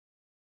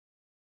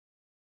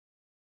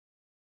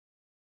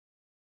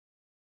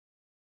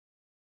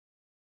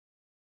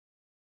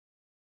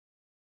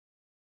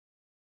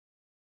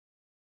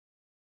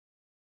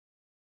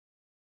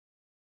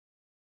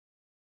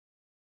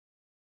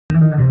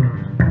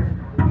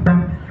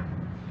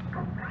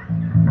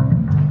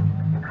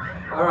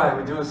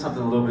Alright, we're doing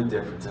something a little bit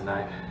different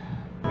tonight.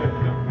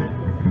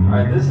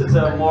 Alright, this is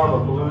more of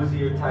a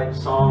bluesier type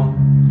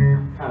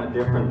song, kind of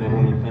different than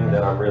anything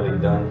that I've really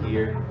done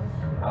here.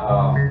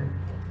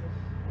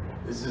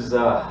 This is,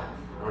 I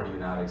don't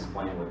even know how to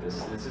explain what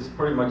this is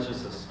pretty much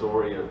just a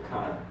story of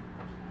kind of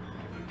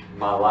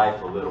my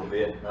life a little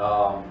bit.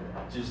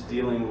 Just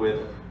dealing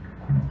with,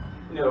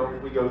 you know,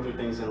 we go through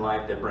things in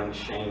life that bring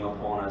shame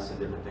upon us and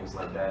different things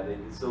like that.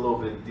 It's a little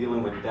bit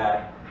dealing with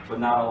that, but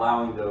not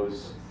allowing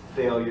those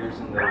failures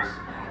and those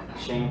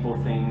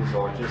shameful things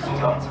or just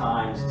tough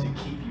times to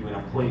keep you in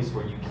a place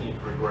where you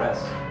can't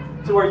progress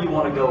to where you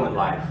want to go in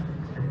life.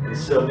 And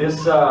so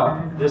this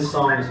song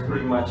is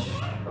pretty much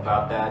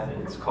about that.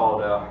 It's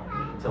called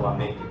Till I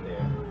Make It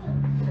There.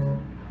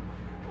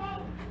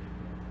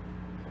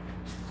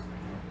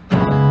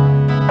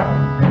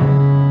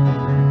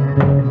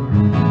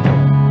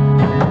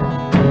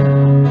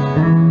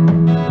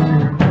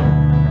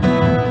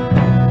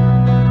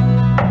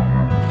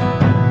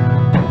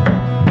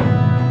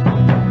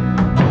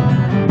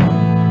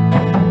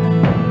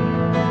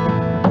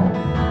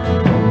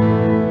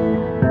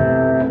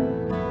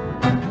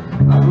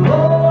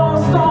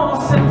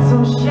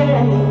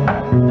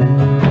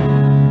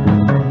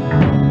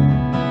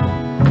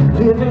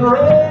 Living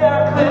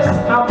reckless,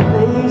 I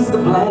place the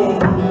blame.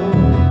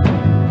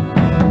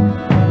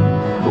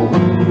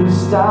 When you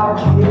stop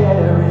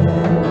caring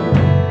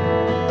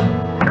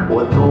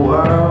what the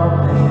world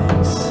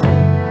thinks,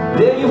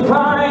 then you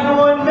find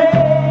what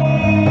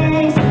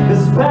makes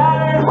this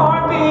battered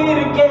heartbeat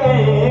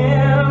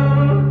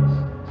again.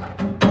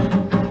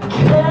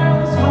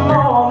 Careless from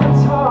all the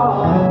talk,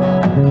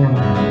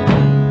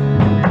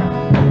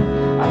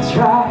 I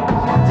try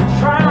to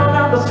drown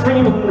out the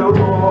screaming noise.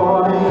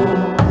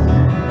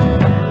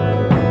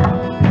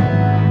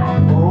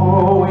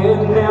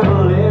 It never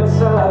lets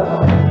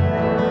up.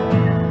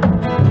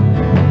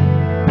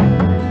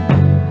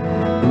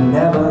 It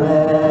never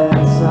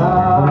lets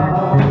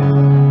up.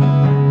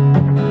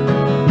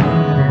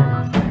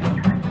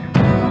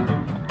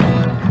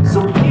 So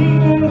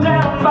beaten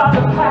down by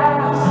the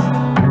past,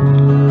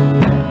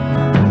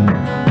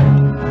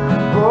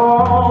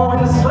 oh,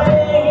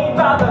 enslaved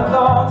by the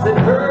thoughts that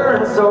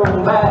hurt so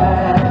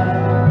bad.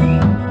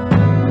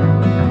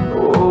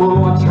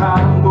 Oh, I try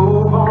to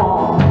move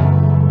on,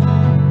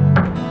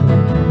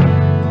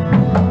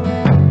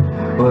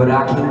 but I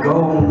can't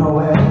go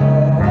nowhere.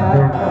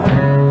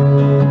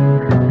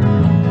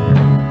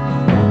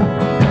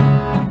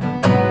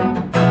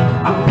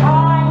 I'm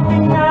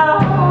finding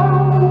out,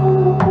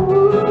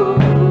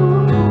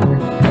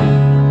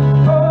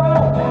 oh,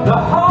 the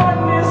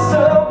hardness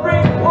of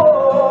brick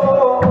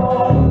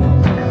walls,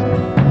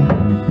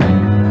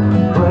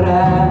 but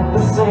at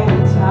the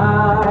same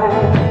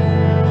time,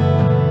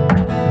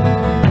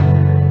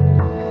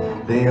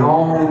 they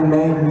only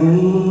make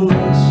me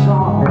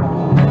strong.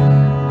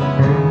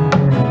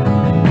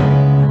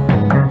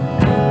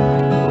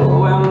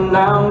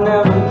 I'll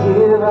never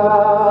give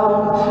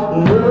up,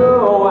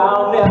 no,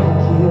 I'll never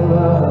give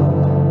up,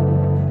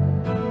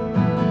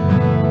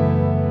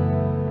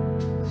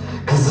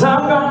 'cause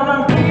I'm gonna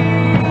be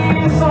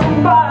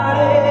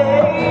somebody,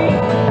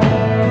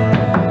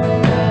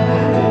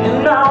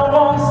 and I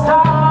won't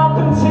stop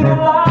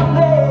until I'm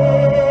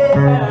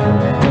there.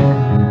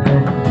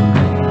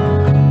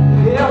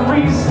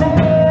 Every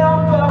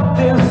step up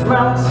this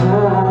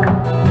mountain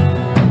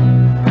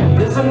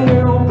is a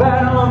new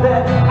battle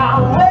that I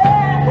win.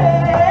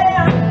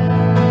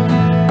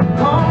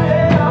 Oh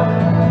yeah.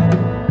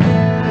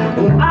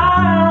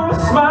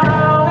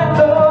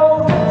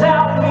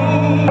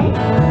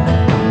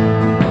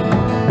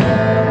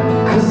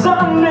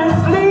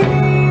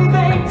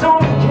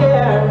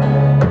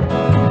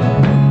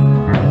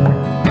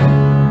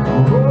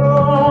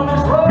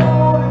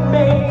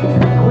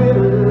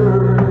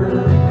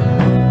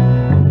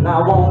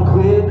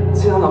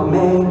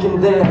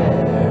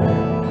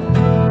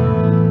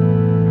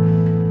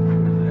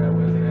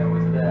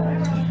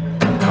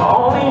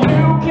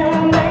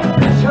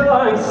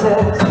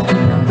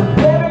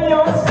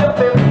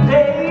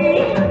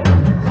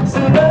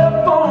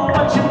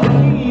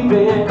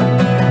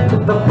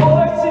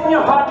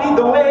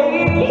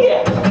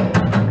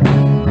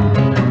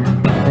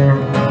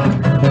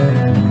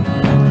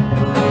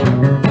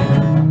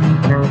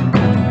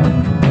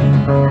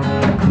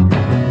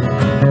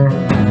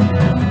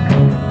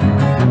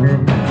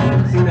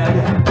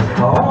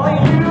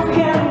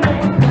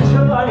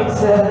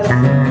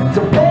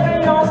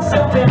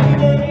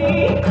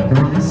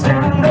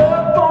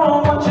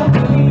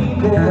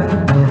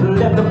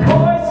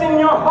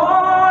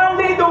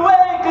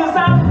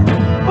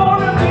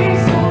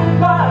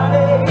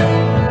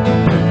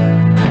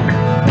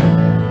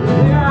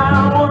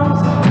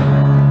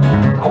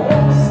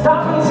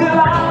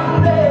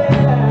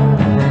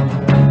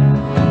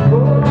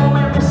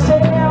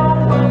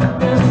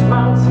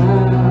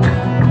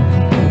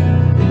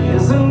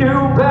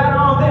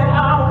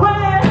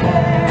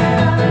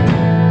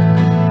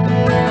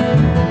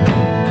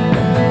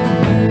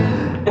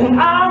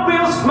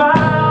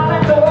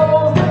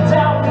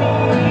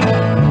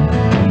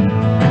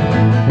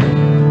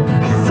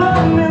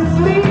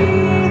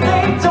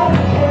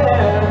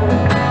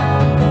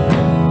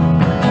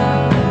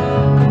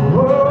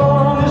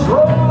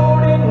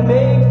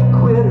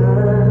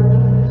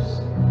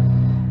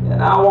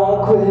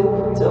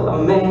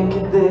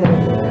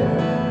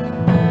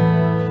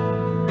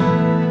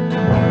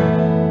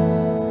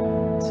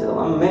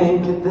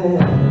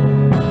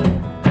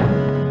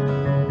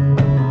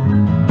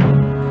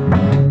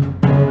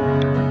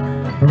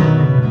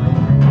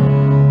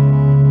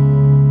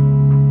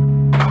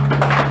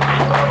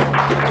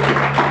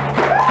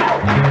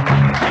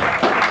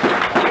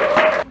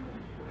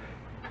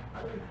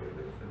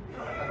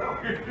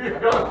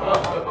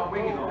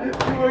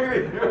 winging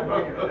it.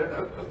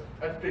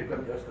 I picked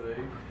up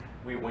yesterday.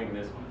 We winged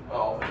this one.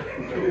 Oh.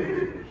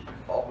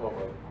 Awful.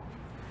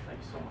 Thank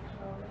you so much.